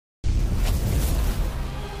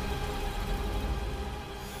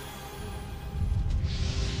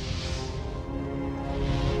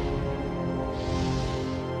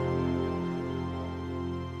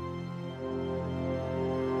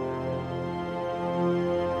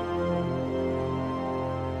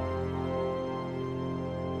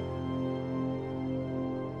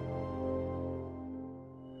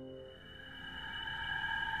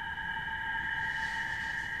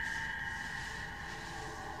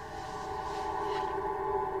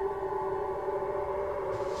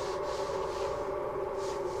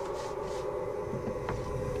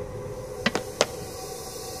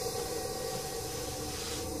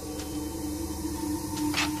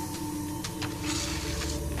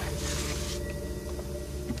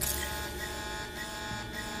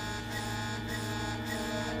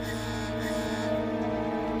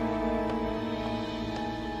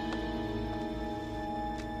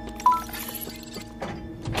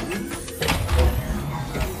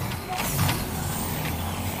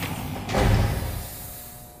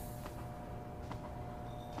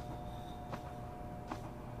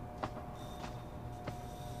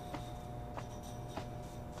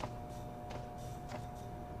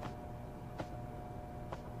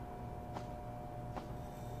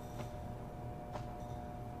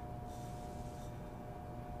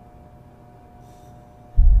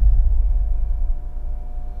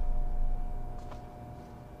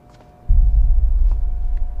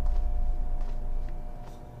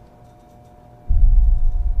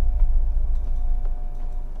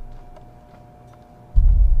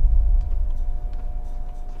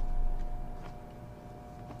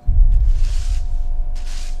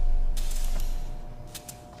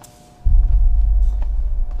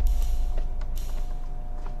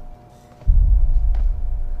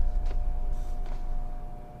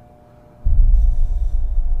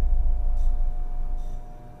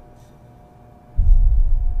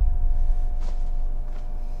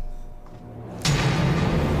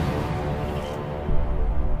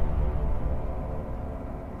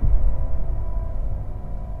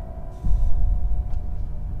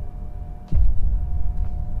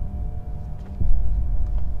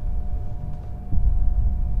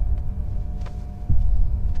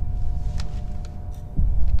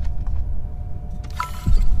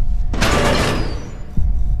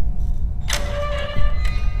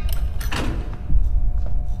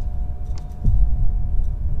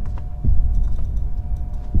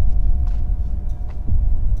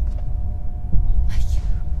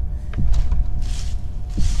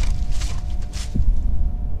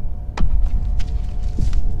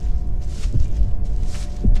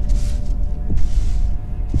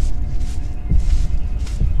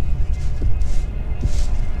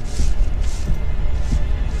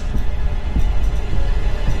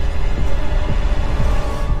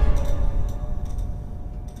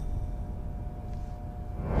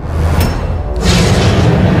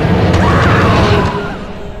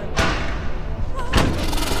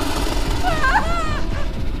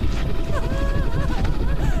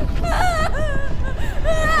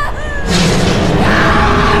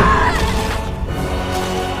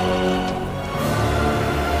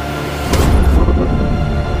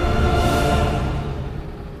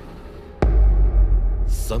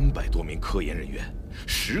科研人员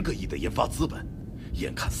，10个亿的研发资本，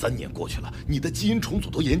眼看3年过去了，你的基因重组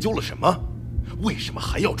都研究了什么？为什么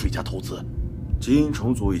还要追加投资？基因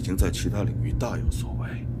重组已经在其他领域大有所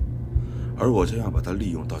为，而我将要把它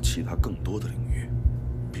利用到其他更多的领域。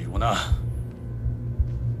比如呢？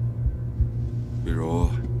比如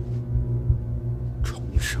重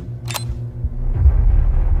生。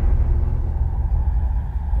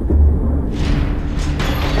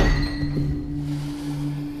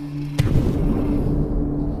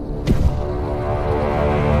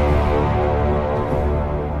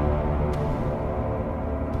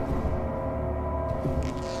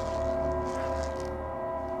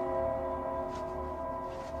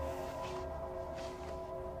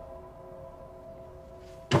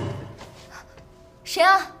 谁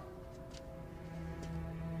啊？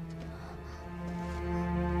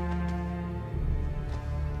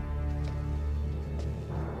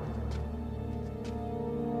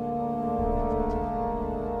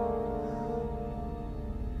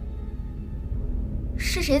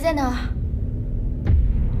是谁在那儿？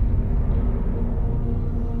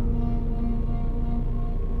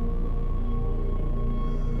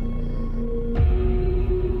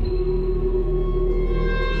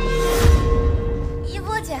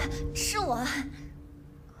是我。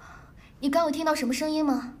你刚有听到什么声音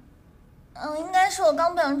吗？应该是我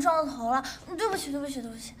刚被人撞到头了。对不起，对不起，对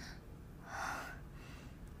不起。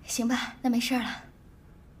行吧，那没事了。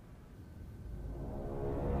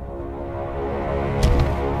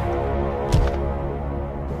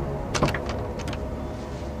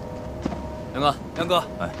梁哥，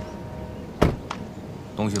哎，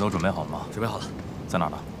东西都准备好了吗？准备好了，在哪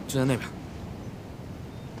儿呢？就在那边。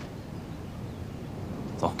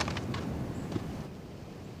走。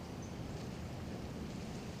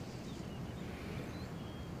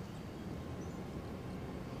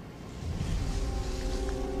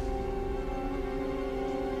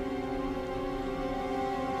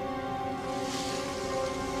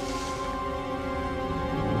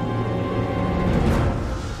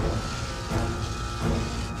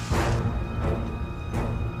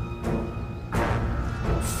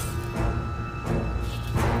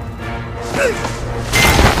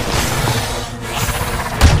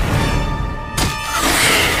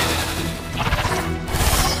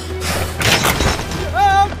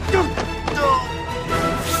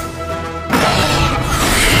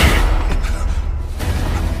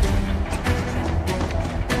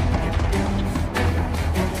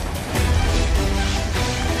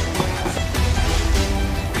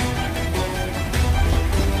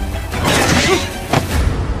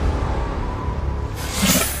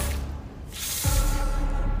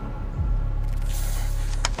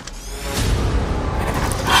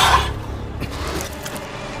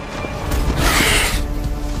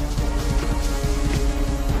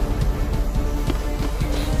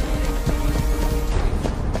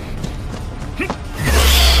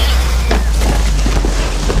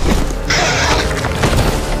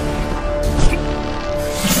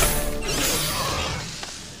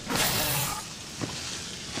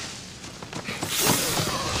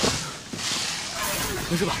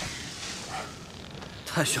 没事吧？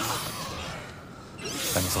太悬了，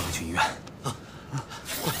赶紧送他去医院。快！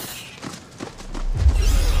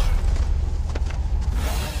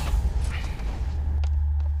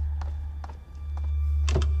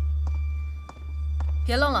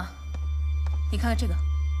别愣了，你看看这个。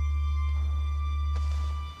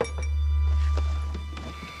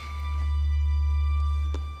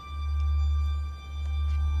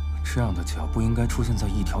这样的脚不应该出现在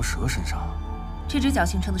一条蛇身上。 这只脚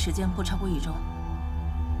形成的时间不超过1周，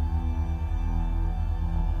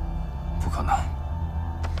不可能。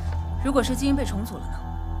如果是基因被重组了呢？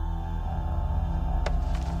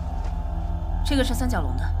这个是三角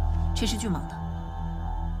龙的，这是巨蟒的。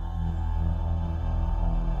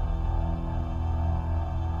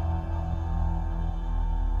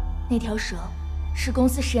那条蛇是公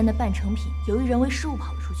司实验的半成品，由于人为失误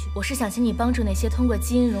跑了出去。我是想请你帮助那些通过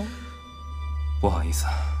基因融。不好意思。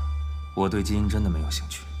 我对基因真的没有兴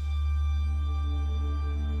趣。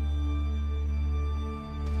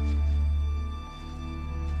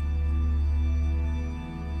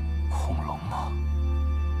恐龙吗？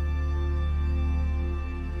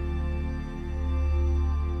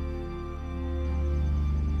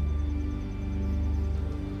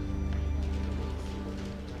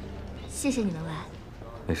谢谢你能来。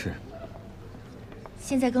没事。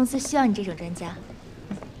现在公司需要你这种专家。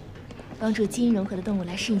 帮助基因融合的动物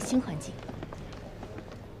来适应新环境。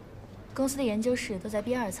公司的研究室都在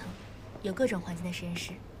B2层，有各种环境的实验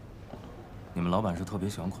室。你们老板是特别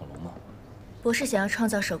喜欢恐龙吗？博士想要创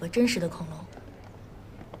造首个真实的恐龙。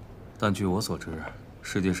但据我所知，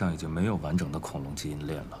世界上已经没有完整的恐龙基因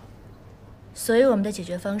链了。所以我们的解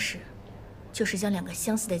决方式，就是将2个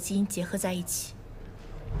相似的基因结合在一起。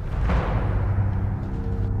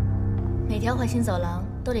每条环形走廊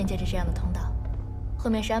都连接着这样的通道，后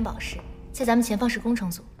面是安保室，在咱们前方是工程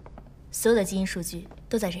组，所有的基因数据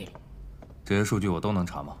都在这里。这些数据我都能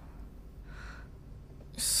查吗？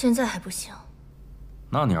现在还不行。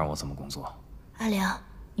那你让我怎么工作？阿良，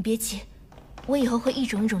你别急，我以后会一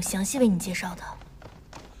种一种详细为你介绍的。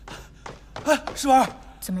哎，石丸，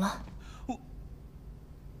怎么了？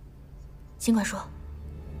尽管说。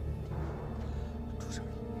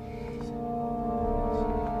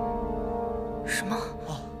什么？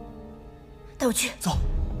带我去。走。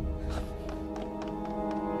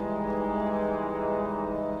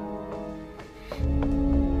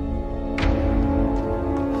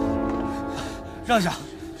让一下。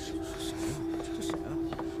这谁啊？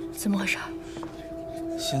怎么回事？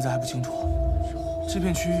现在还不清楚。这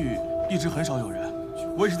片区域一直很少有人，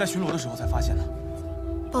我也是在巡逻的时候才发现的。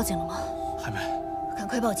报警了吗？还没。赶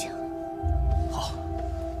快报警。好。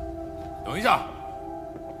等一下。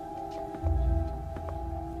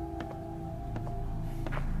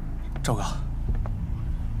赵哥，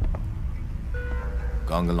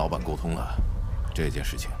刚跟老板沟通了，这件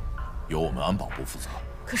事情由我们安保部负责。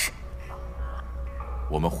可是，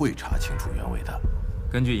我们会查清楚原委的。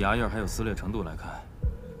根据牙印还有撕裂程度来看，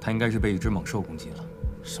他应该是被一只猛兽攻击了。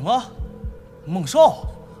什么？猛兽？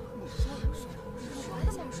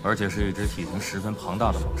而且是一只体型十分庞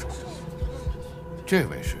大的猛兽。这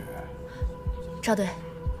位是？赵队，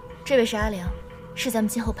这位是阿良，是咱们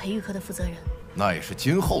今后培育科的负责人。那也是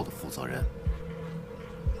今后的负责人。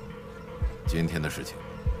今天的事情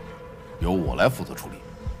由我来负责处理。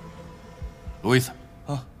路易斯，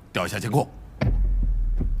调一下监控。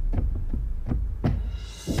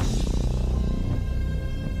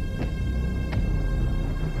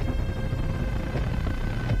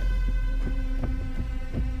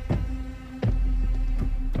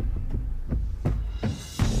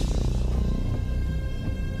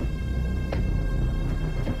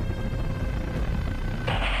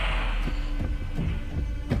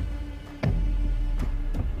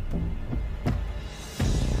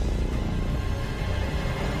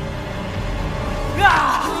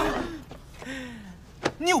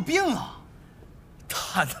你有病啊！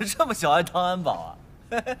胆子这么小还当安保啊？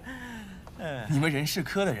你们人事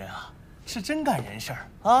科的人啊，是真干人事儿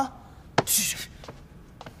啊！去。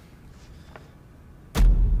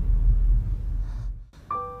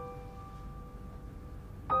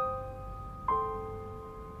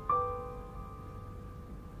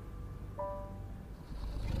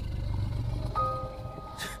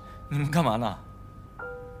你们干嘛呢？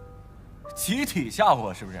集体吓唬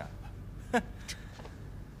我是不是？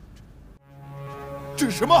这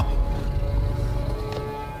是什么？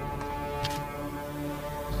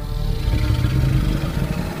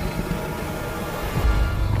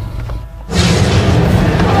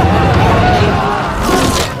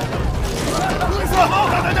路易斯，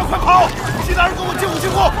大家快跑！其他人跟我进屋监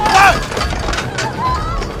控，快！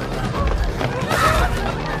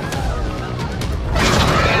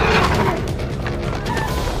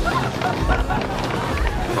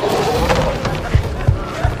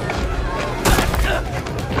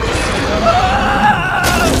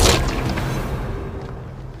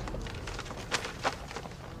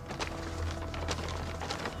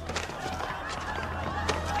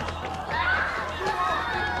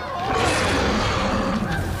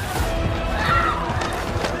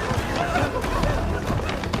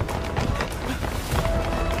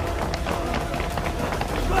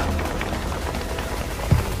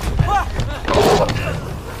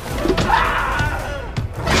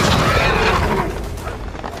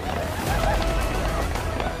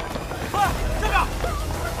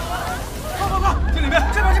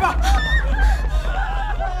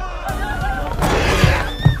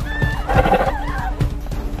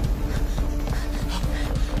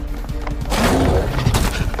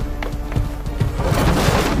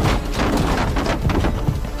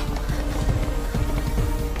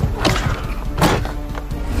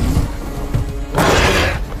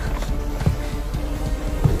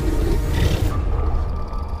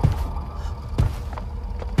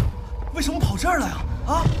这儿来啊！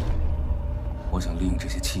啊！我想利用这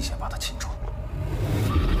些器械把它擒住。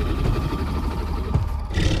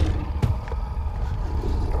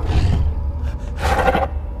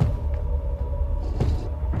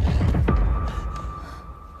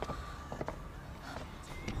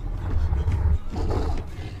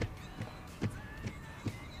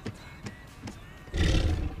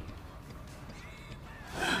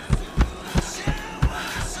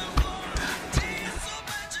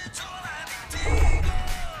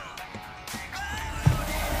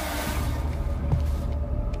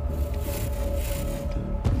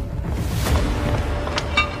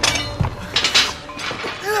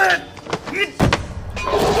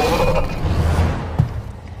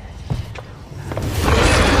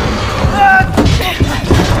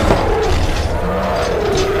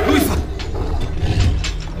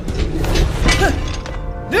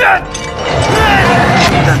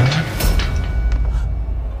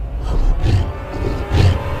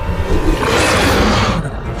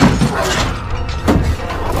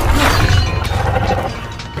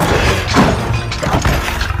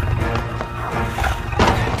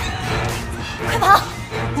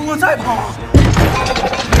再跑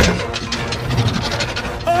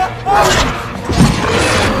啊！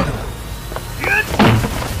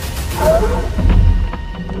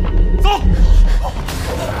走！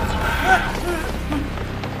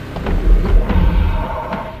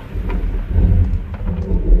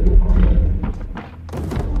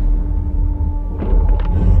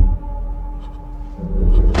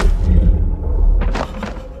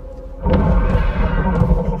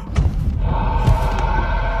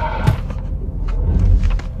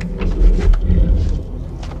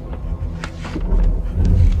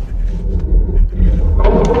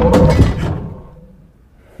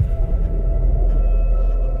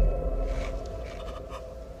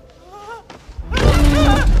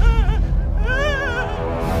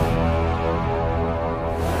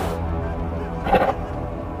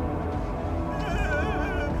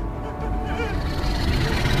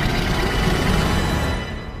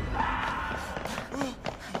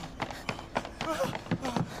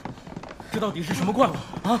这到底是什么怪物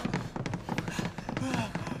啊？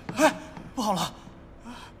哎，不好了，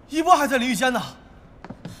一波还在淋浴间呢。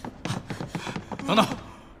等等，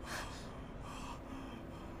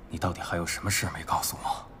你到底还有什么事没告诉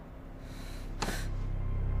我？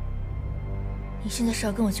你现在是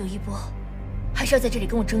要跟我救一波，还是要在这里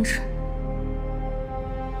跟我争执？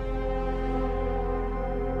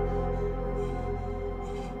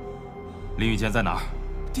淋浴间在哪儿？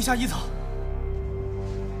地下1层。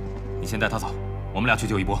你先带他走，我们俩去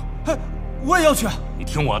救一波。哎，我也要去。你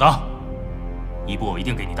听我的，一波我一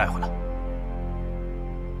定给你带回来。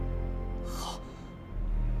好。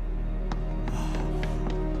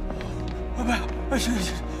不是，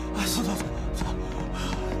行，走。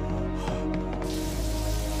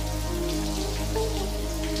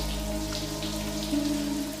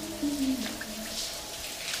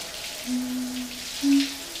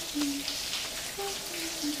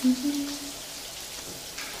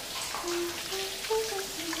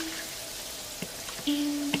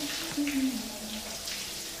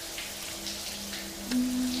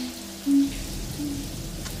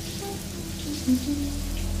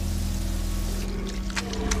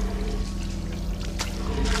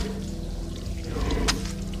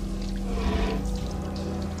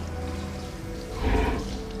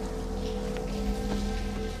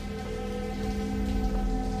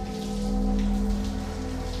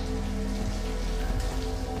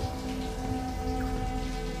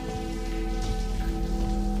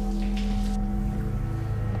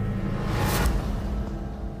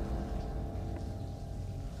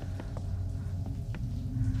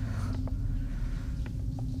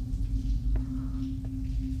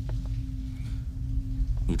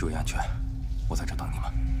你注意安全，我在这等你们。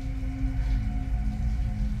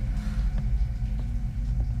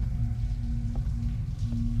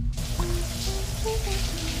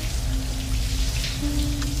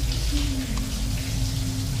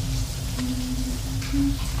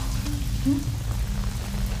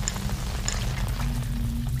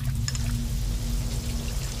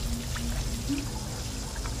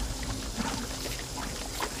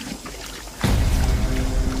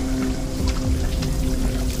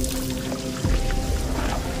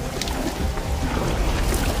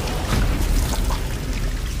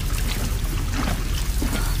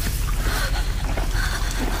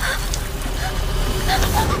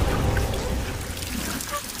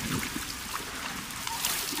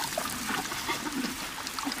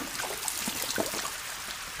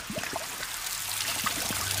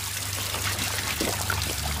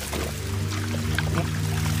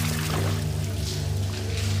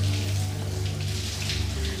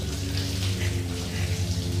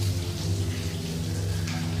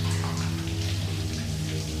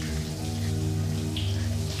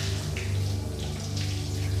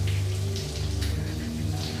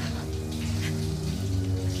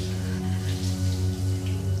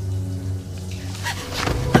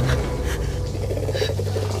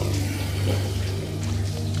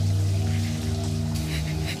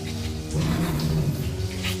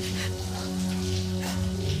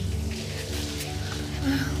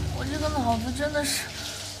真的是，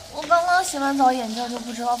我刚刚洗完澡，眼镜就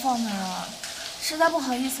不知道放哪儿了，实在不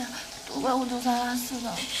好意思，都怪我丢三落四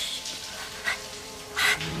的。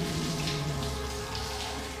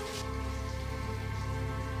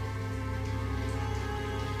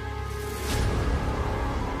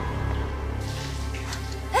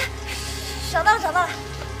哎，找到了！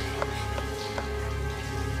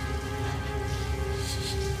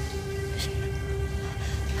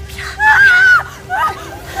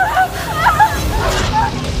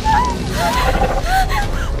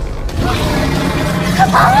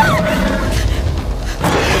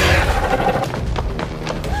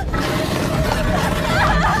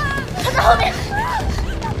后面。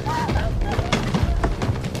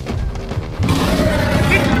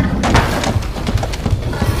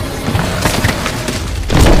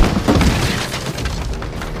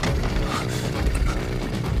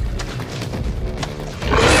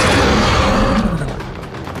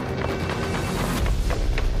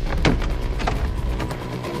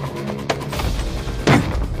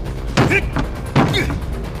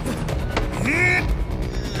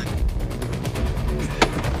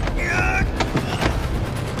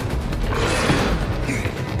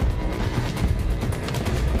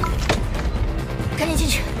赶紧进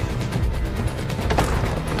去！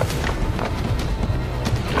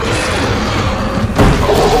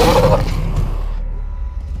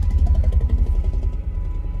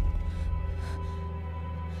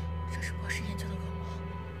这是博士研究的恶魔，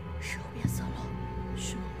时候变色了，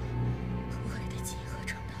迅猛了，和黑的基因合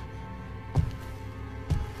成的。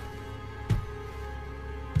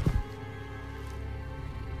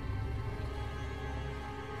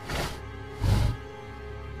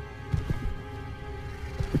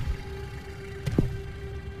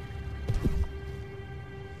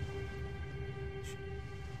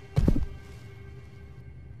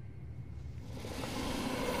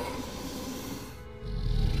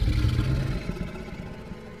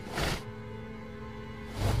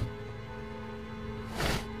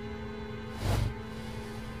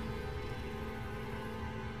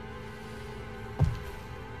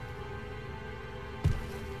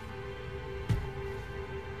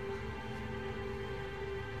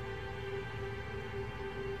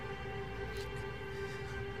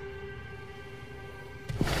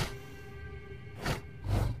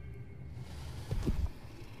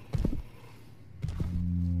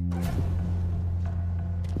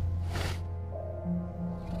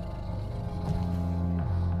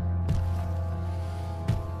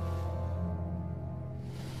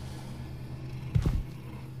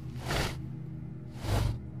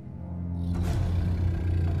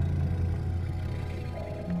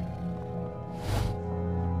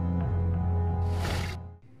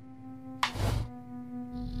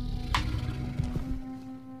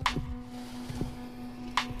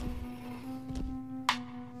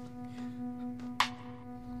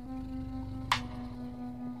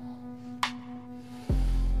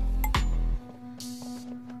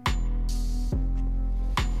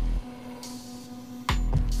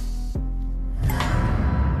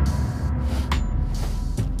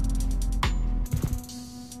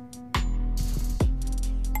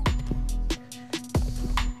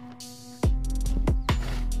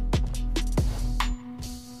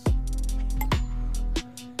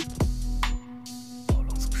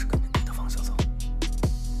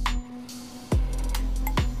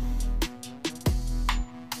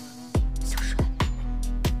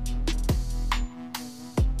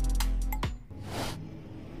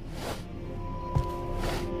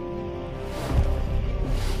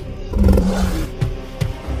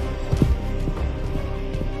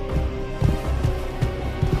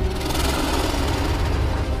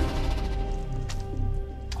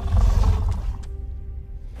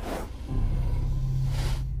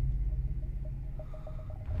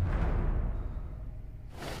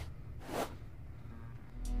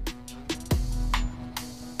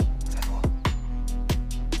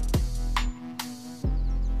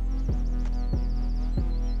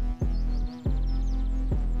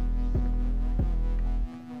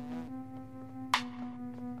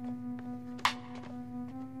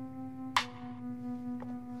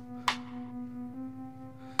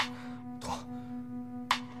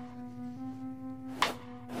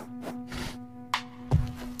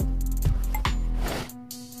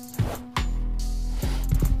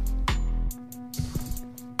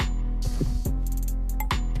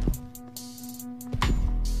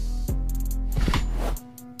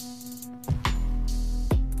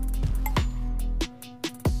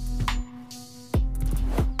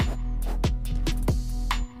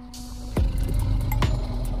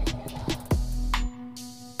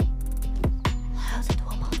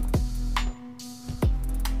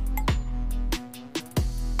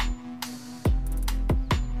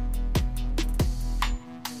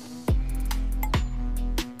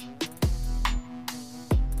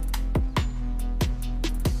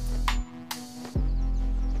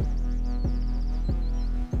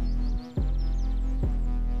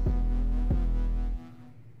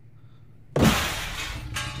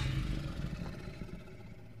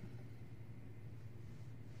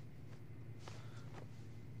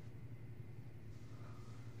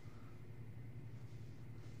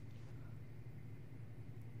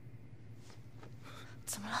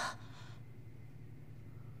怎么了？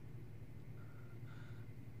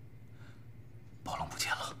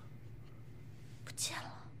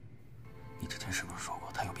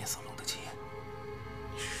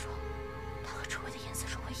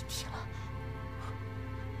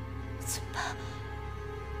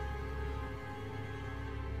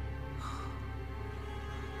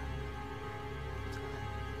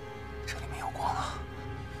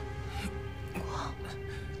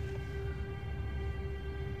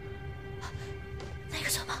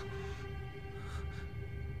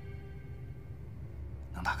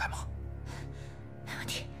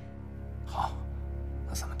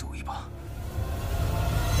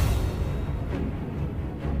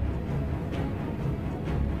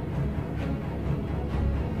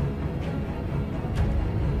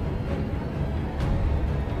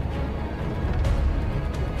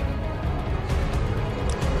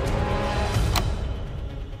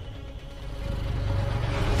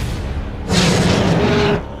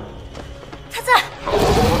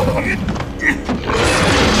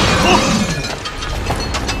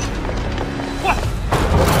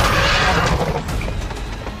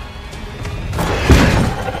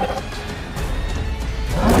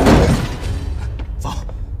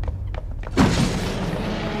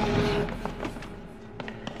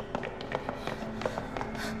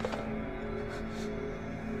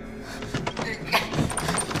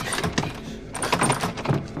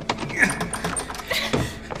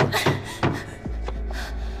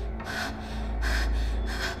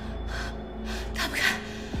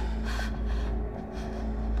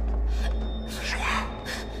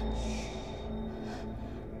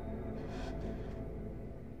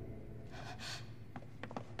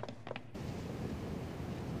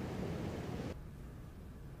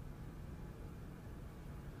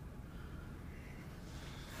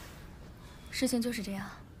事情就是这样，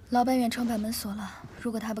老板远程把门锁了，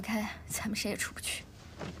如果他不开，咱们谁也出不去。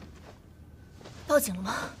报警了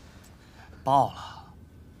吗？报了，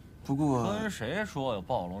不过跟谁说有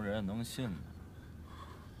暴龙人能信呢？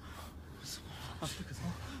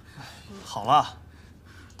好了，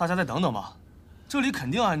大家再等等吧，这里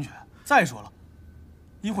肯定安全。再说了，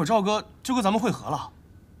一会儿赵哥就跟咱们会合了。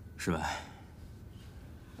世文，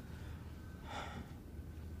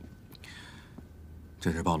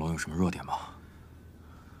这只暴龙有什么弱点吗？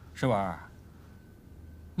世文，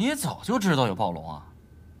你早就知道有暴龙啊？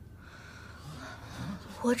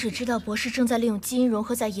我只知道博士正在利用基因融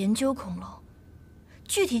合在研究恐龙，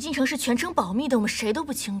具体进程是全程保密的，我们谁都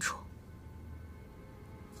不清楚。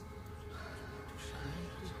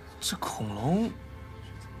这恐龙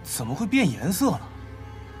怎么会变颜色了？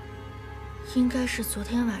应该是昨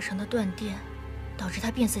天晚上的断电导致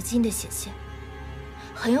它变色基因的显现，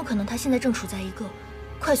很有可能它现在正处在一个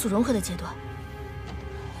快速融合的阶段。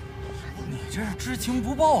你这是知情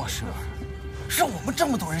不报啊，世文！让我们这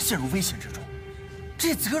么多人陷入危险之中，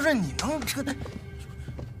这责任你能承担？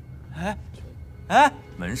哎，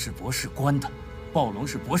门是博士关的，暴龙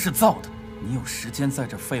是博士造的，你有时间在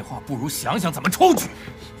这废话，不如想想怎么出去。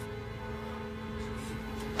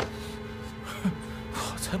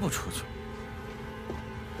我才不出去！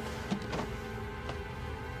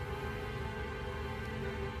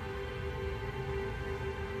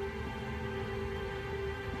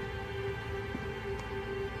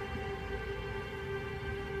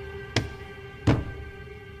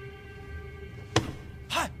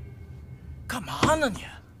干嘛呢你？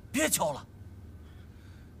别敲了，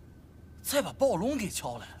再把暴龙给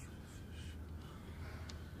敲来。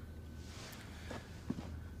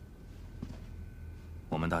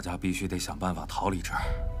我们大家必须得想办法逃离这儿。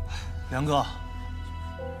梁哥，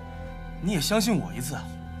你也相信我一次，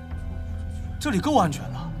这里够安全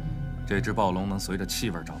的。这只暴龙能随着气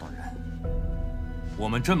味找到人，我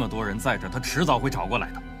们这么多人在这，它迟早会找过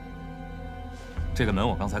来的。这个门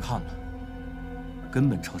我刚才看了，根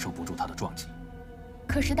本承受不住它的撞击。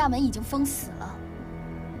可是大门已经封死了。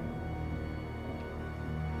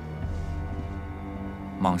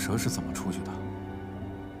蟒蛇是怎么出去的？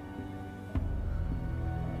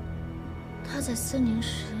它在森林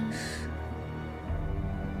实验室。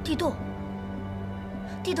地洞。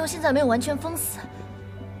地洞现在没有完全封死，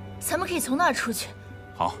咱们可以从那儿出去。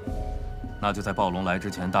好，那就在暴龙来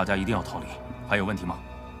之前，大家一定要逃离。还有问题吗？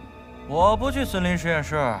我不去森林实验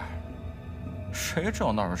室，谁知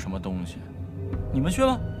道那儿有什么东西？你们去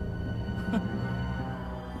吧。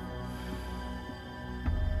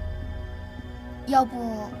要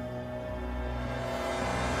不，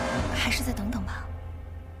还是再等等吧。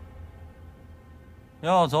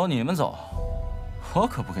要走你们走，我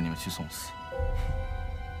可不跟你们去送死。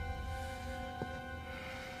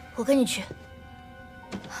我跟你去。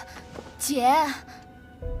姐，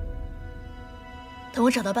等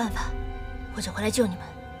我找到办法，我就回来救你们。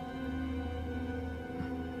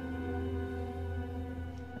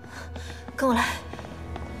跟我来。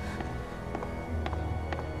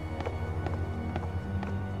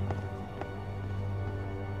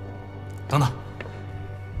等等，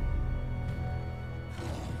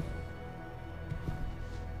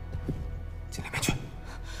进里面去。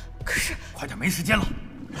可是，快点，没时间了。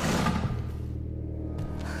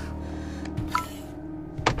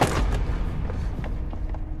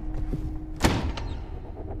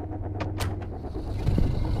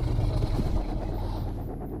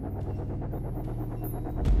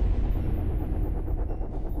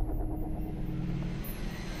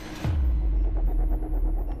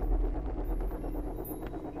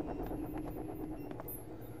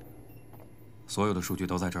所有的数据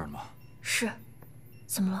都在这儿了吗？是，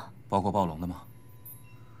怎么了？包括暴龙的吗？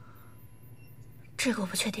这个我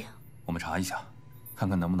不确定。我们查一下，看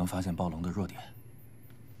看能不能发现暴龙的弱点。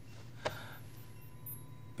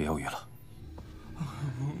别犹豫了。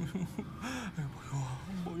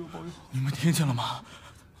保佑！你们听见了吗？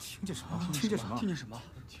听见什么？听见什么？听见什么？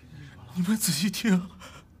你们仔细听。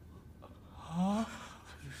啊！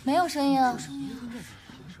没有声音啊！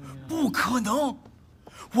不可能！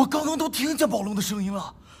我刚刚都听见暴龙的声音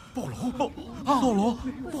了。暴龙，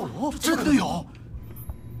真的有！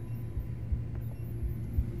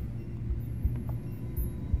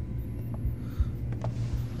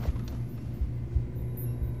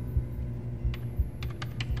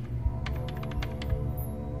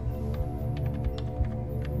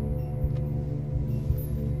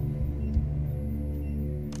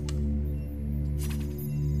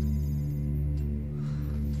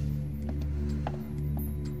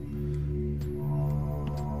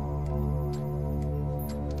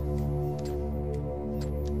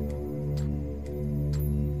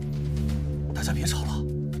别吵了，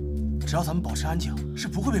只要咱们保持安静，是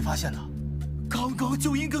不会被发现的。刚刚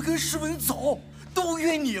就应该跟诗文走，都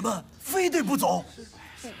怨你们，非得不走。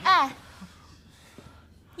哎，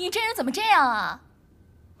你这人怎么这样啊？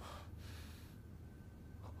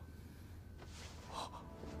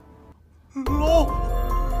龙，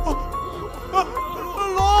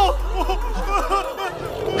龙，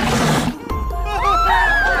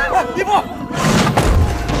一步。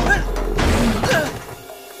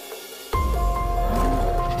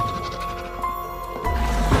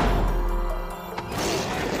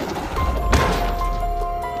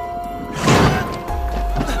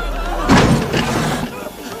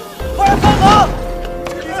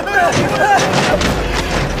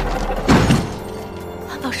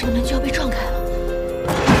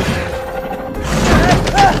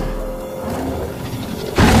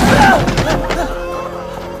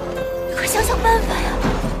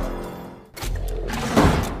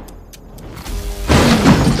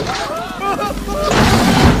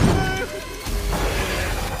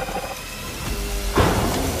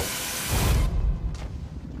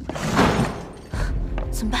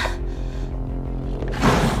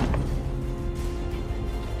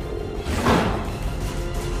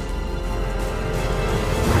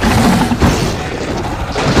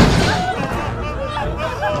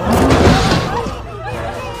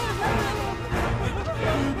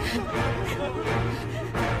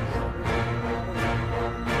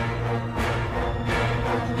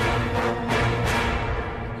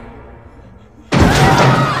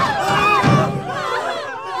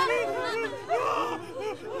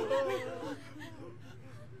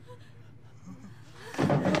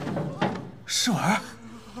 诗文，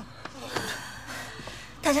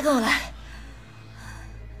大家跟我来。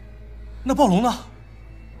那暴龙呢？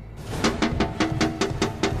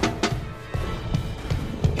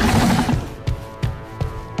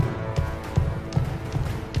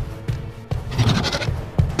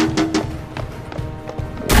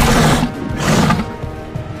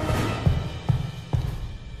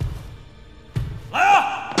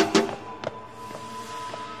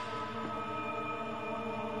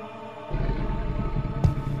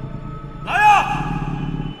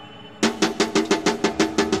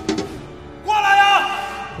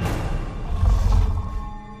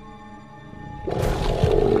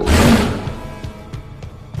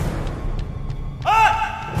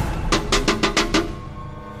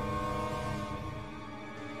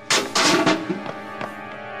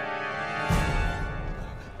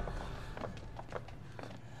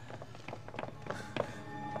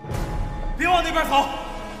别往那边走，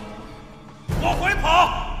往回跑！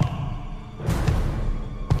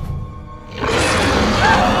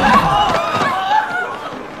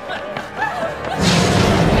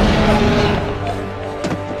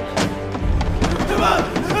你们，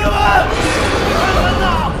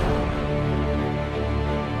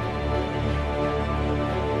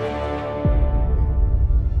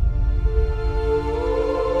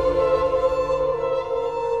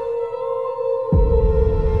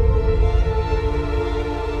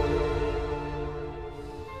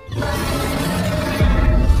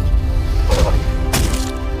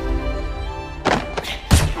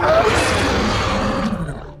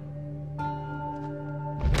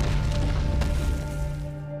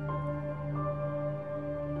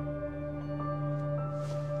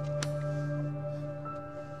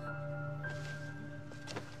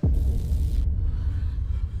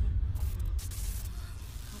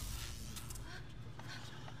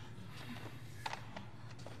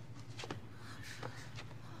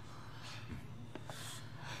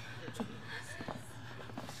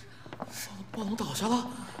暴龙倒下了，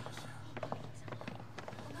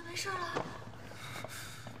我们没事了。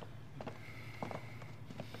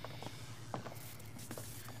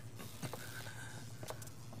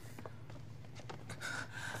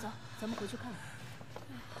走，咱们回去看看。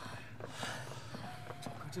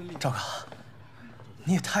赵哥，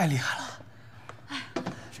你也太厉害了！哎，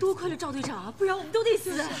多亏了赵队长啊，不然我们都得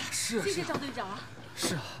死。是啊，谢谢赵队长啊。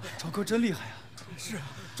是啊，赵哥真厉害啊！是啊，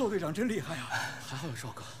赵队长真厉害啊！还好有赵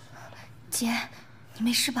哥。姐，你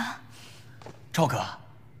没事吧？赵哥，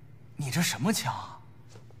你这什么枪啊？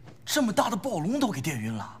这么大的暴龙都给电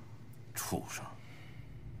晕了。畜生，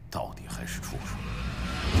到底还是畜生。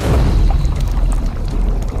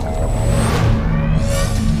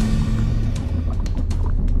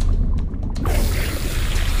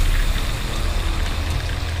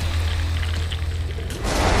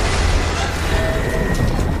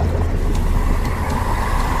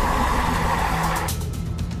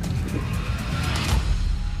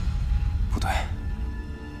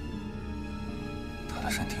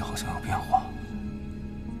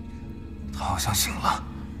象醒了。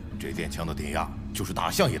这电枪的电压就是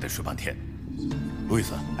大象也得睡半天。路易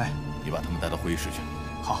斯，哎，你把他们带到会议室去。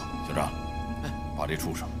好，小张，把这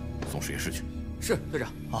畜生送实验室去。是队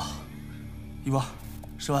长。啊，一波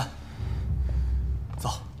，10万，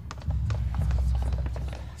走，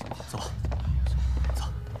走吧，走。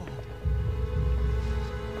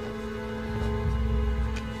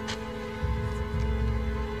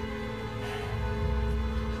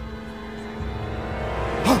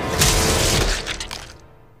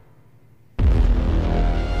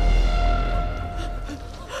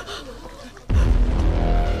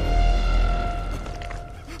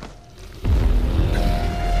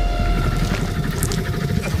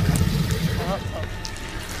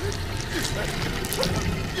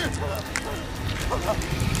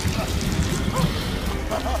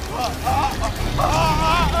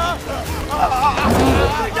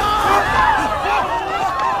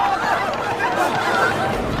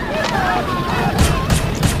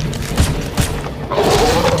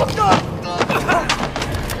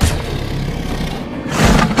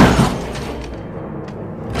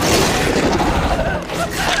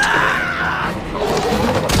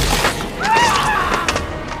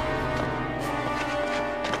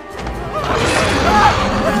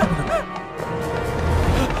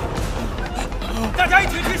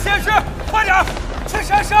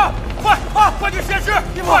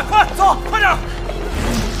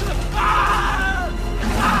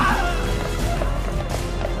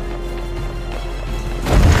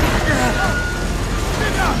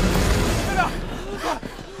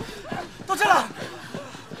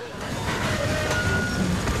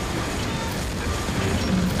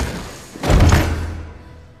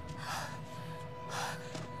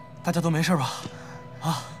大家都没事吧？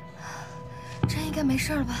啊，这应该没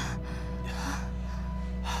事了吧？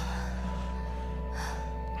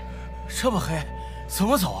这么黑，怎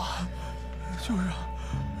么走啊？就是啊，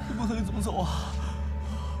这么黑怎么走啊？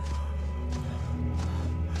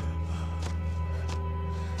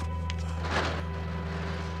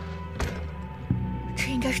这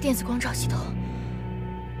应该是电子光照系统。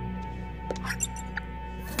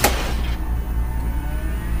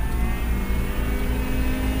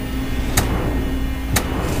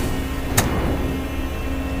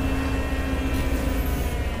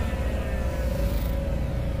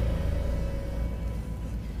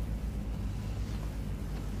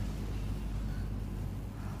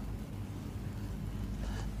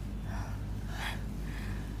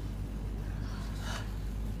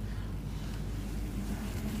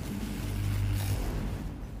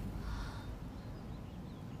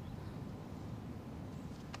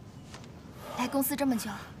 来公司这么久，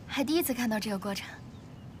还第一次看到这个过程。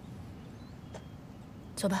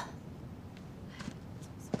走吧。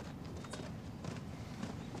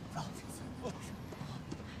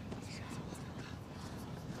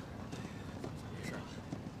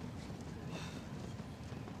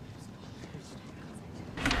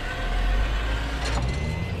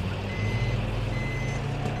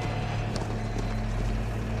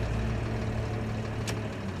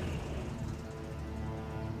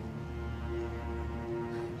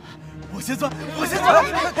我先钻，我先钻。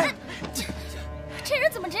这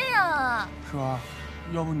人怎么这样啊？是吧？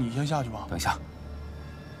要不你先下去吧。等一下，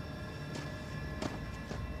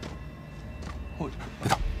别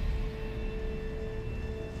动。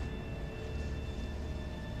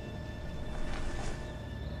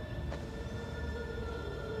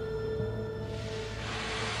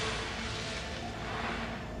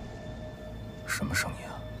什么声音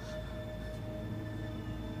啊？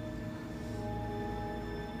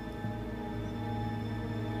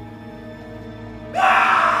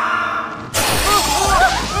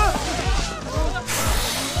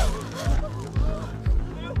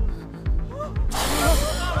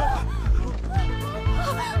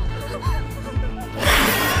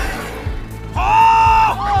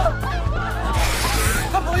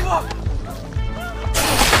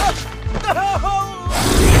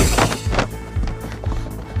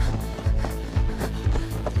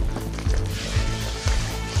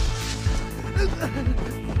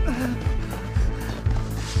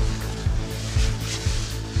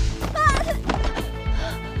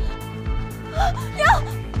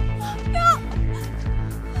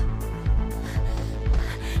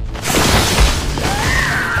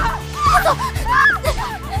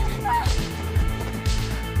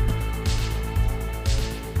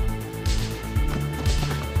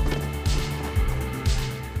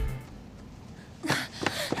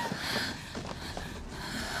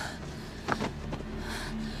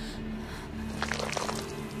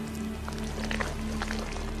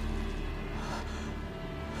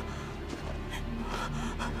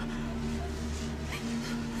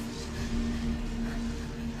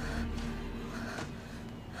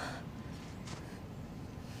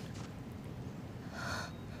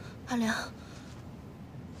阿良，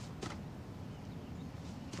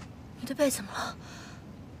你的背怎么了？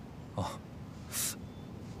哦，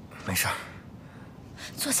没事儿。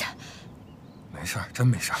坐下。没事儿，真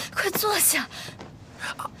没事儿。快坐下。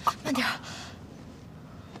慢点儿。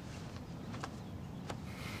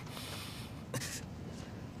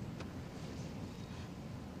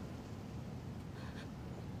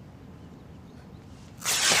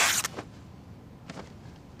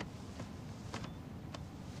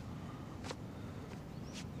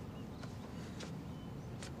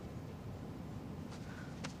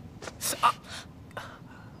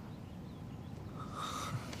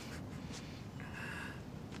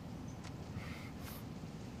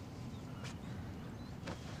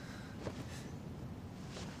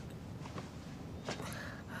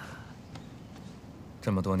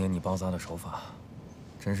这么多年你包扎的手法，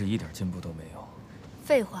真是一点进步都没有。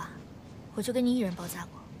废话，我就跟你一人包扎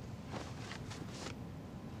过。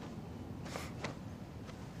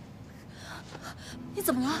你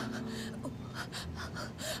怎么了？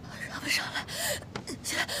让不上来。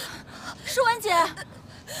诗文姐，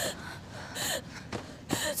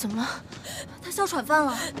怎么了？她哮喘犯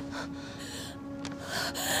了。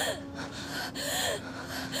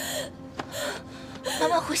慢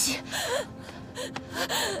慢呼吸。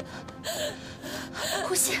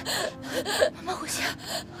呼吸，慢慢呼吸，慢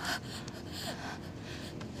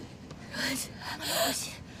慢呼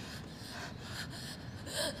吸，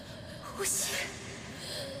呼吸。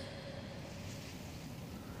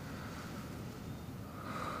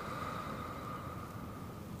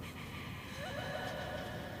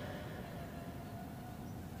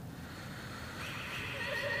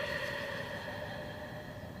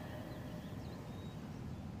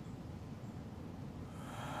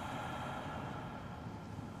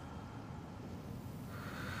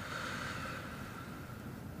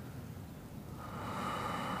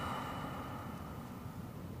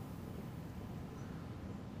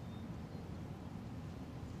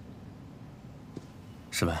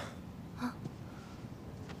诗文，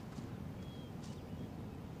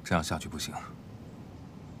这样下去不行，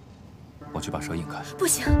我去把蛇引开。不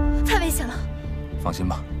行，太危险了。放心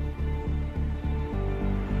吧。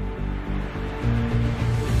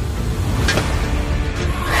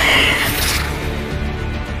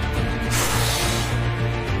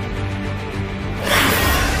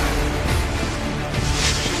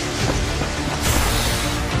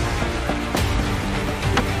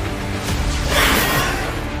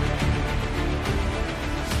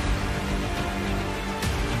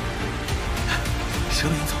蛇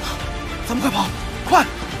引走了，咱们快跑，快！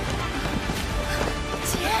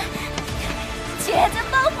姐在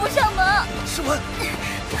帮扶上呢。诗文，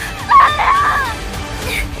阿良，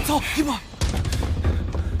走，一会儿。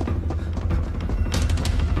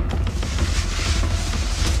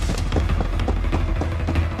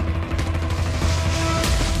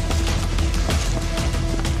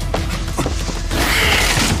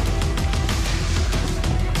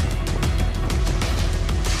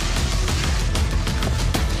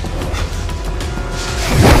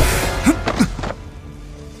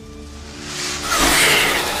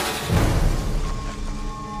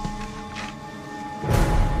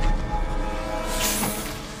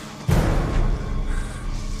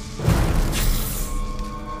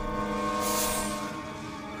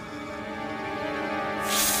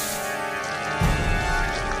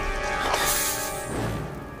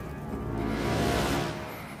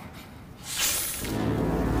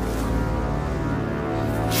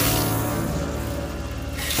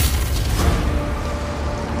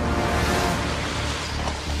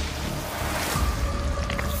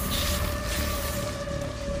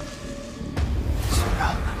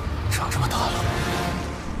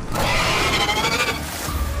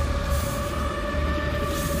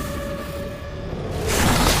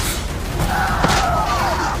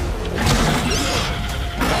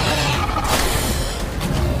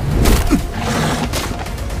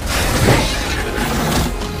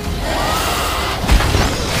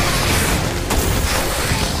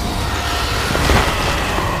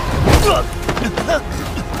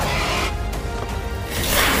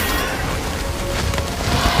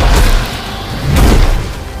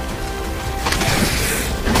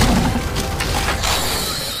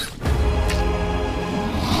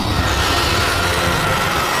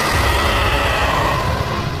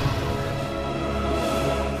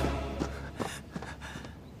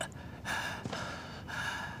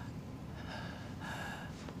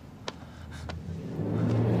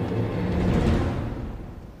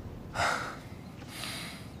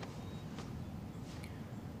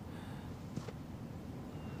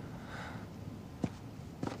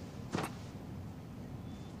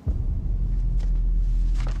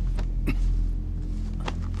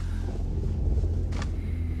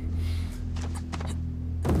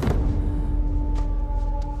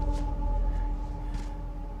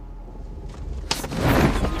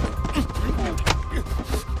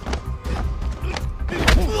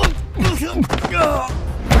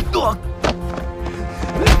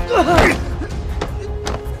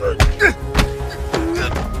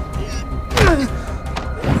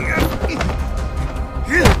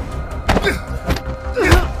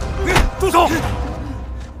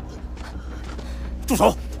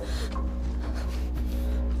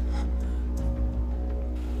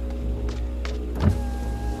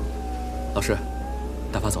老师，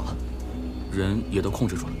大发走了，人也都控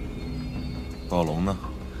制住了。暴龙呢？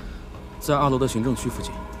在2楼的行政区附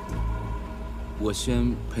近。我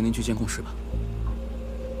先陪您去监控室吧。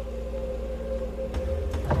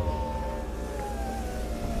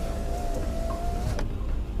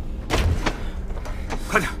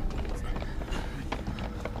快点！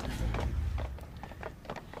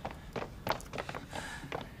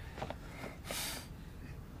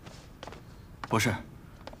博士。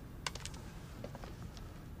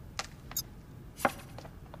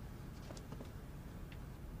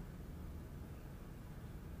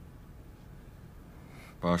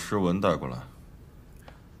 把诗文带过来。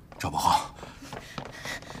赵伯浩，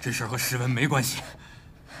这事儿和诗文没关系。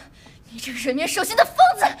你这个人面兽心的疯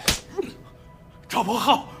子！赵伯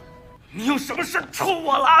浩，你有什么事冲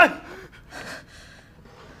我来？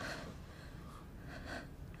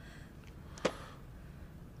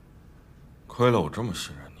亏了我这么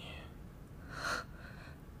信任你。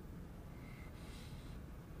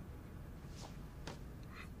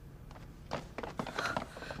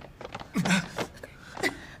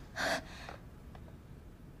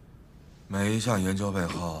每一项研究背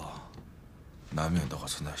后，难免都会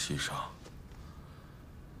存在牺牲，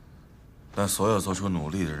但所有做出努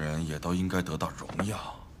力的人也都应该得到荣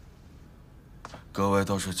耀。各位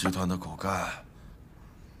都是集团的骨干，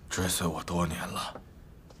追随我多年了，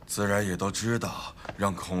自然也都知道，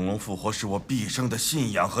让恐龙复活是我毕生的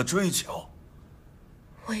信仰和追求。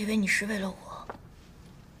我以为你是为了我，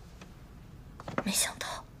没想到。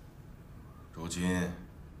如今，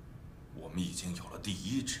我们已经有了第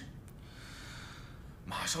1只。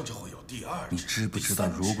 马上就会有第2只。你知不知道，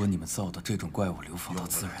如果你们造的这种怪物流放到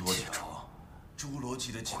自然界中，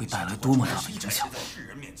会带来多么大的影响？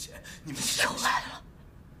又来了，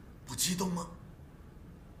不激动吗？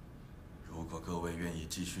如果各位愿意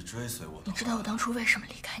继续追随我，你知道我当初为什么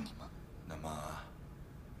离开你吗？那么，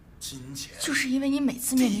金钱就是因为你每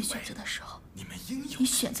次面临选择的时候，你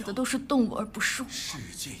选择的都是动物而不是我。世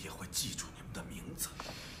界也会记住你们的名字。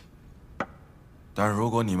 但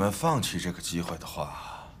如果你们放弃这个机会的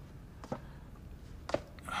话，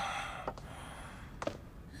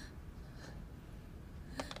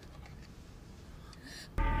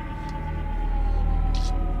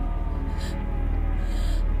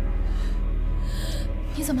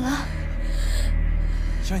你怎么了？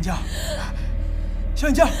小眼镜，小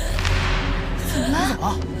眼镜，怎么了？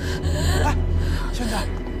你怎么了？哎，小眼镜，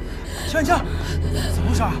小眼镜，怎么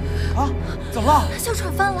回事啊？啊，怎么了？哮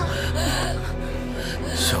喘犯了。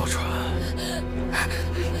 哮喘，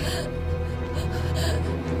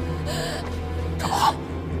赵伯浩，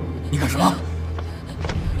你干什么？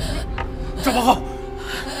赵伯浩，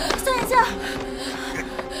小眼镜，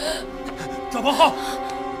赵伯浩，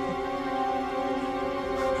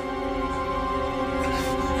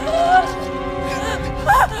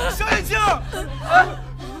小眼镜，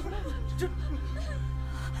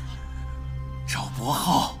赵伯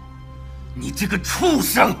浩，你这个畜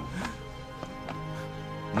生！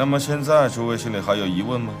 那么现在诸位心里还有疑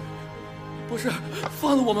问吗？不是，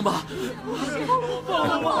放了我们吧！放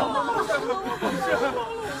了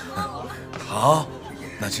好，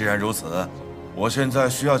那既然如此，我现在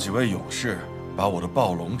需要几位勇士把我的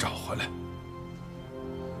暴龙找回来。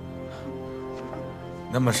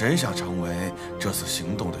那么谁想成为这次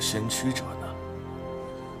行动的先驱者呢？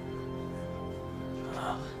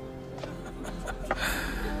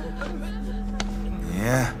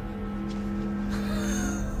你。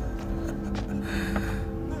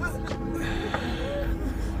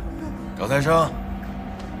 高材生，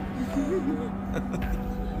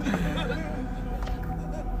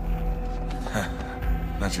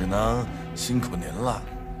那只能辛苦您了，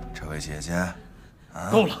这位姐姐。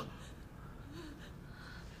啊，够了，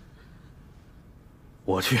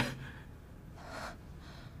我去。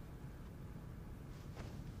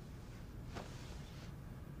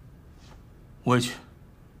我也去。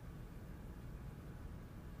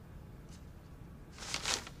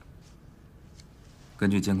 根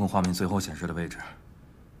据监控画面最后显示的位置，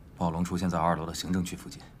暴龙出现在2楼的行政区附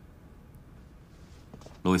近。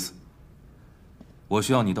路易斯，我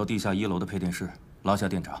需要你到地下1楼的配电室拉下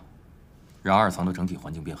电闸，让2层的整体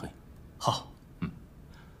环境变黑。好。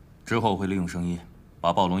之后会利用声音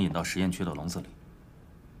把暴龙引到实验区的笼子里。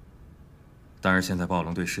但是现在暴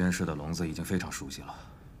龙对实验室的笼子已经非常熟悉了，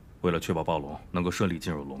为了确保暴龙能够顺利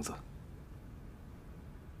进入笼子，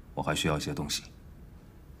我还需要一些东西。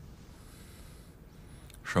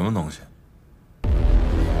 什么东西？别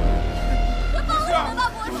放了我吧，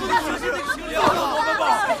博士！别放了我们吧！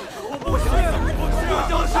我不相信，我不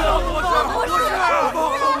相信啊，博士！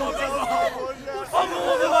放过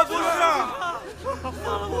我们吧，博士！放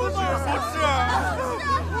过我们吧，博士！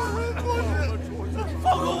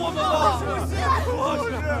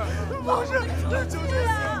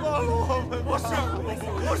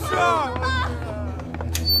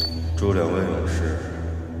祝两位勇士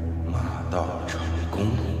马到成功。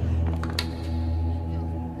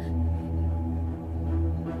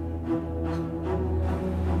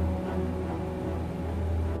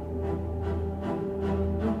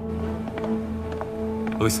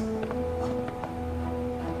路易斯，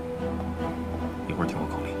一会儿听我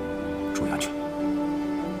口令，注意安全。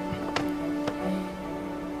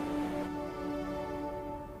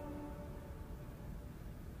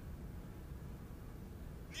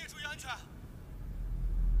你也注意安全。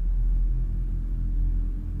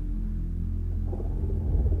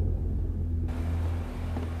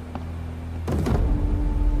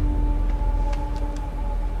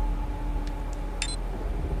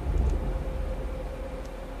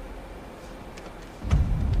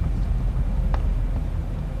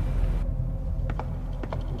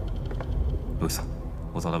路易斯，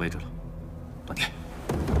我找到位置了，断电。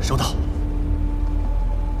收到。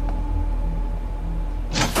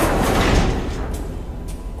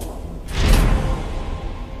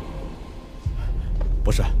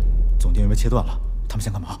博士，总电源被切断了，他们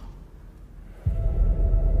想干嘛？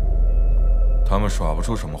他们耍不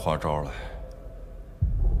出什么花招来。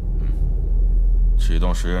启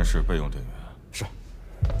动实验室备用电源。是。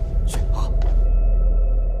去啊！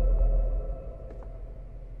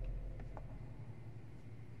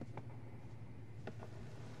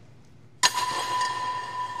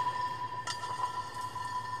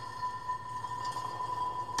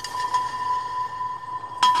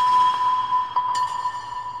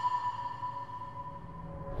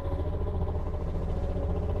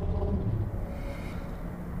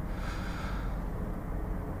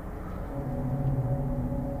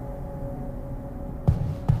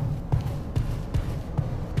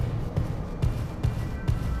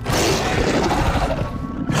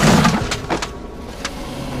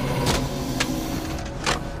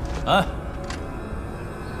哎，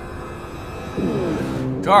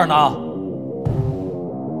这儿呢。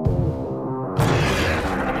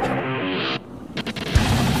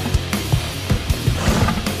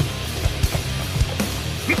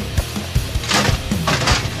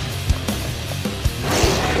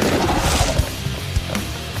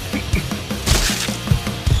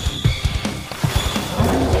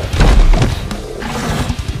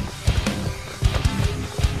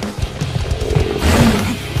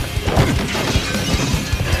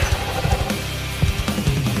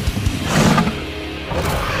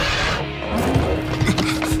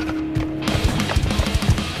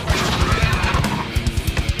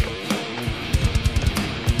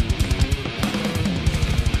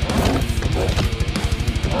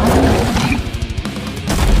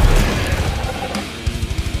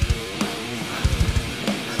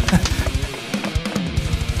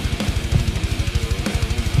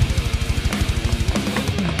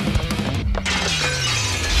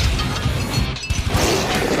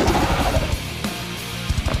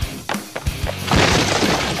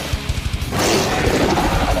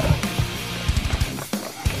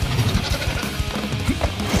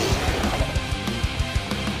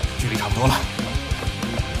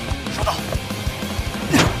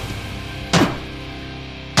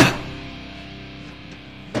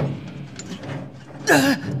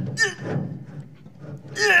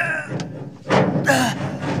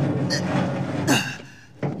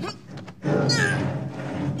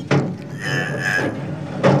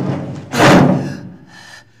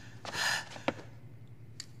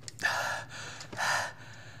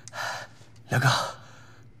梁哥，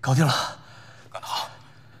搞定了，干得好，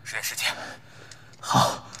实验室见。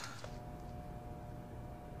好。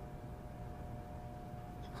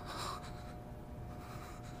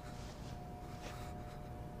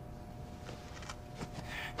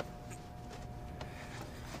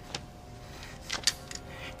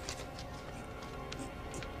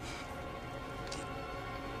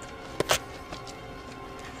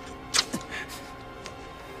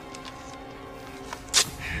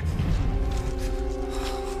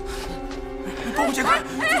帮我解开！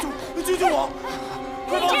救救我！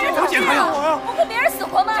快帮我解开呀！不顾别人死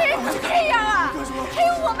活吗？这人怎么这样啊？还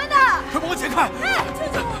有我们呢！快帮我解开！哎，救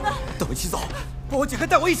救我们！带我一起走，帮我解开，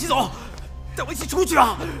带我一起走，带我一起出去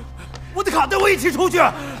啊！我的卡，带我一起出去！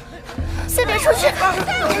先别出去！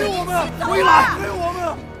还有我们，回来！还有我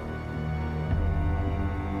们！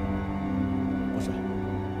不是。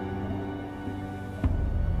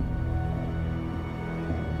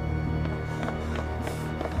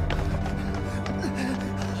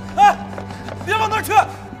哎，别往那儿去！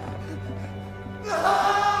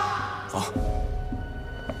走。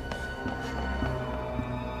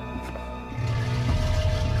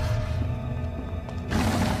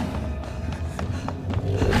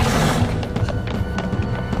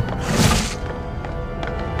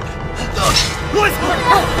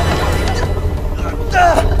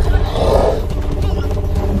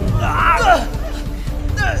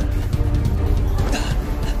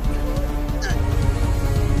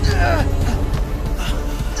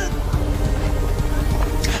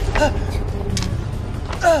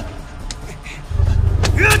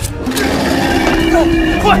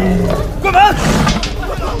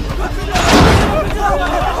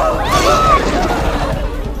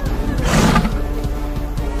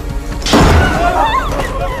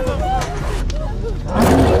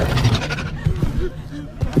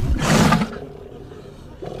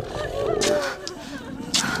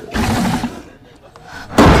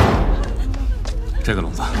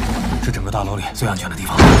是整个大楼里最安全的地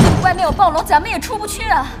方。外面有暴龙，咱们也出不去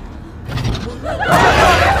啊！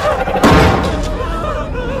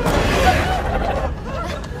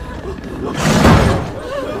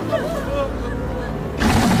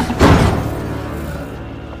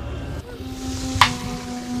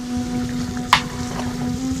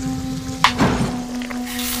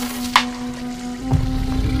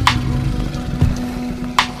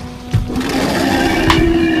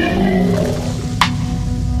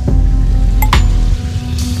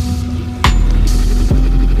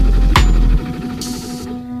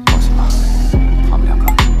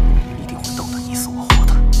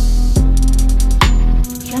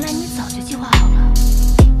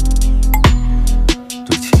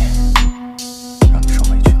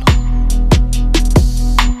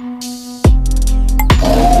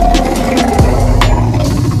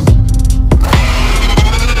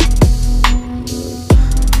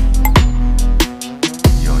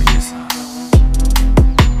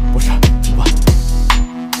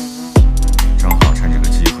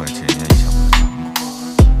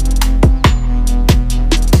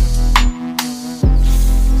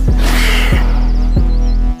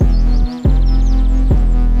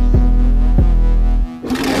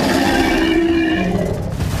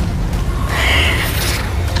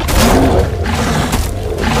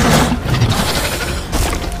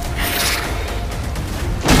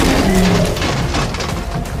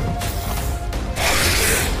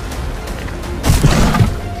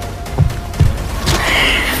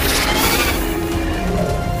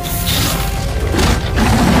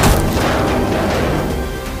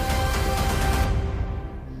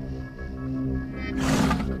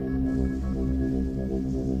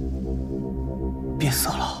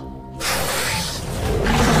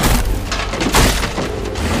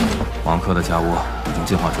王珂的家窝已经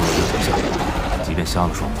进化出了六成像，即便瞎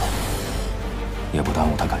了双目，也不耽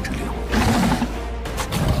误他感知猎物。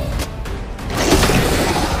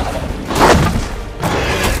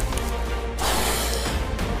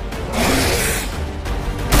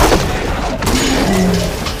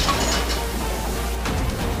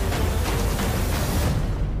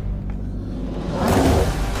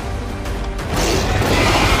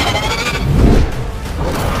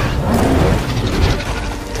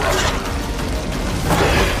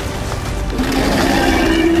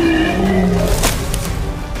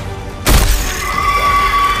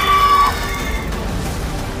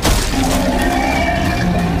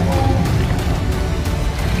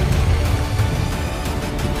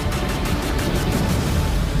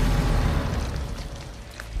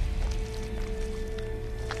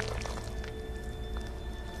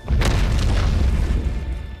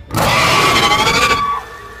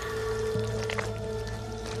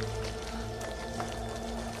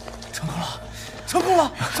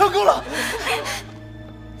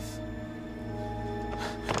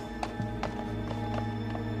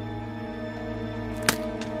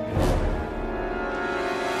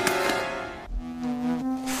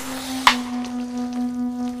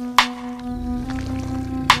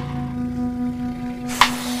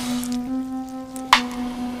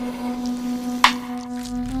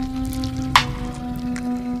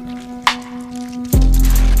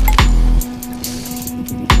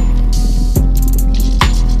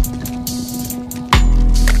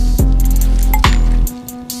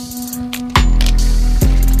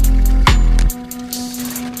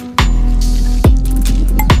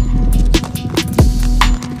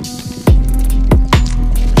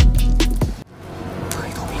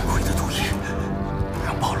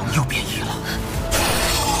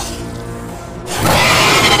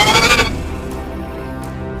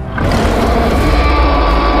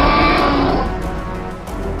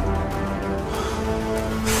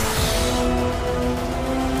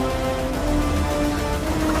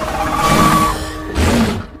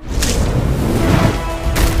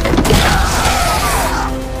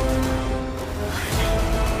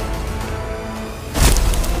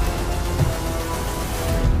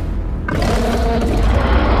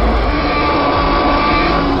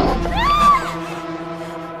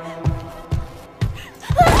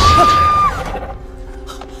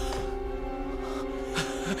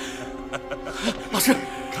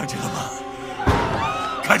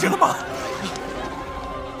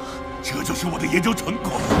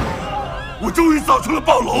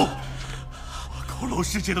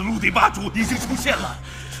 世界的陆地霸主已经出现了，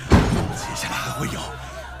接下来还会有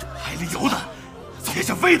海里游的，天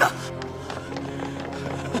上飞的。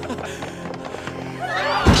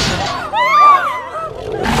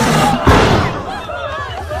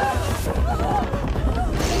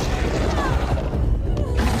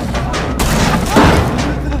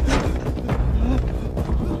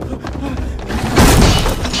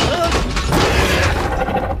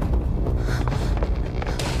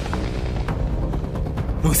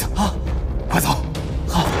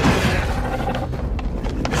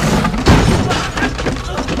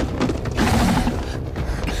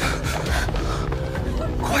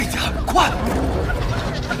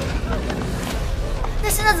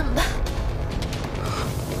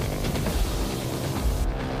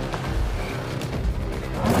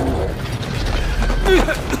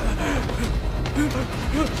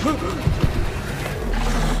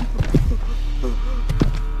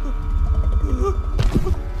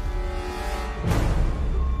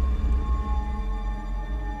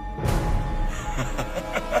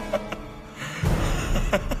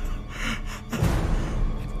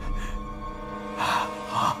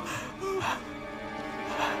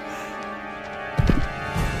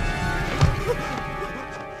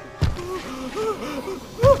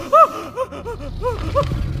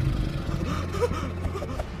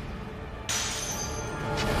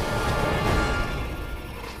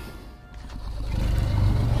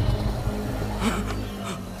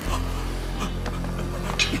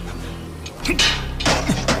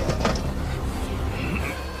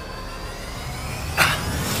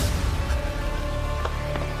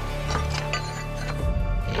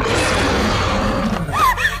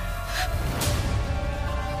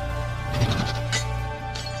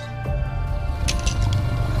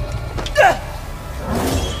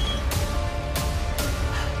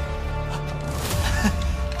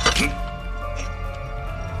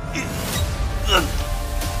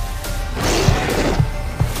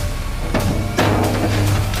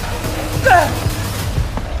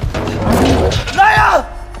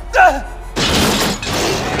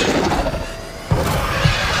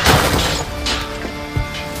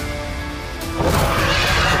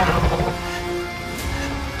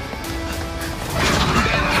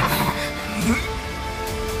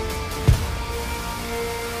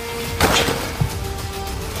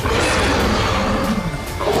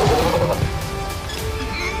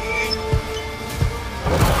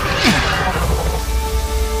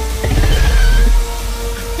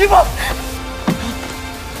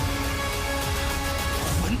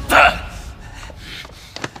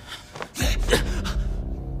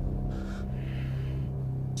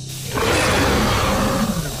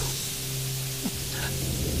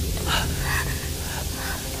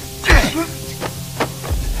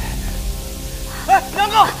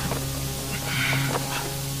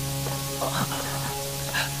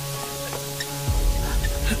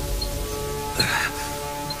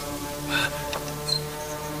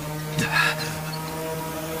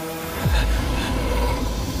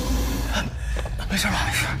没事吧？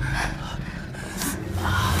没事。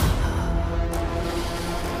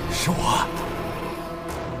是我。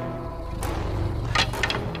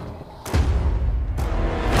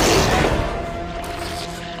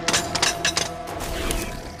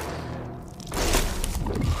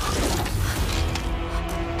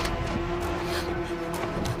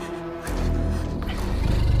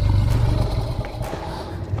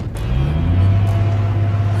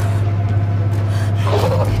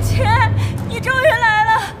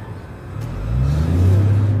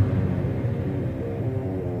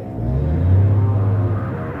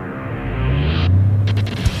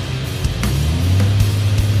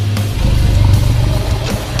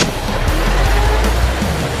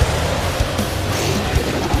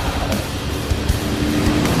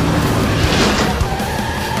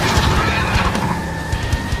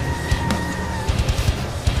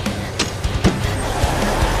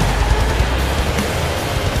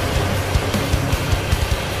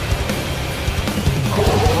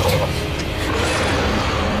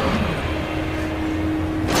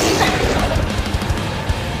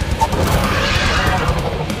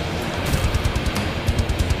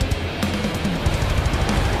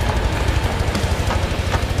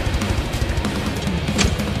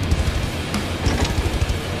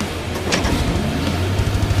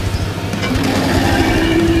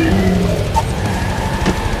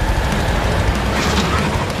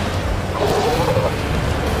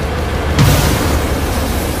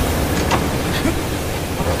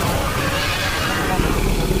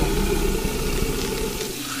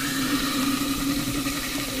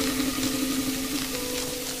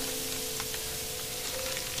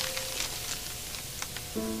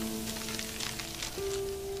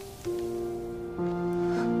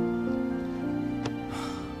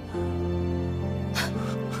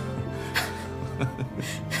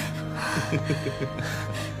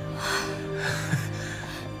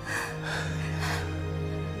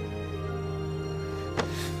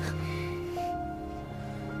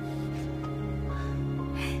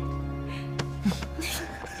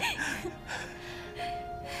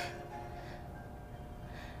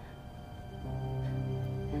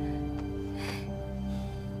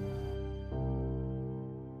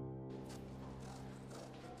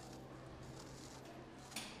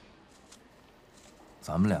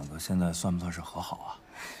咱们两个现在算不算是和好啊？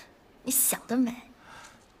你想得美！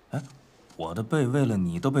哎，我的背为了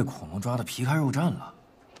你都被恐龙抓得皮开肉绽了。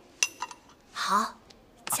好，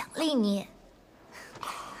奖励你。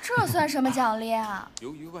这算什么奖励啊？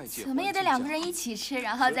由于外界怎么也得2个人一起吃，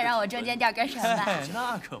然后再让我中间掉根绳吧。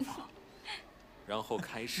那可不。然后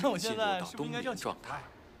开始进入到冬眠状态，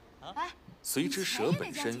随之蛇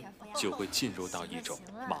本身就会进入到一种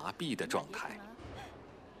麻痹的状态。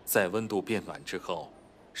在温度变暖之后，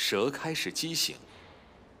蛇开始畸形。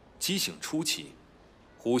畸形初期，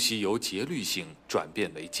呼吸由节律性转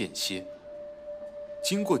变为间歇。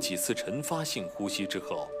经过几次晨发性呼吸之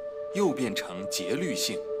后，又变成节律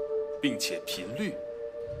性，并且频率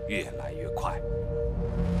越来越快。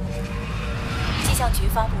气象局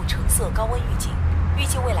发布橙色高温预警，预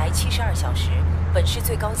计未来72小时，本市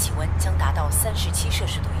最高气温将达到37摄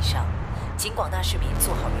氏度以上，请广大市民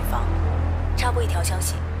做好预防。插播一条消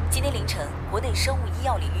息：今天凌晨，国内生物医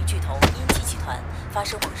药领域巨头英基集团发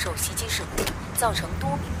生猛兽袭击事故，造成多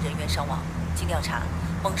名人员伤亡。经调查，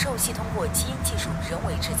猛兽系通过基因技术人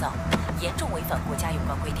为制造，严重违反国家有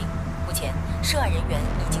关规定。目前，涉案人员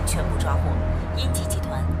已经全部抓获，英基集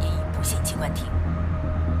团也已不限期关停。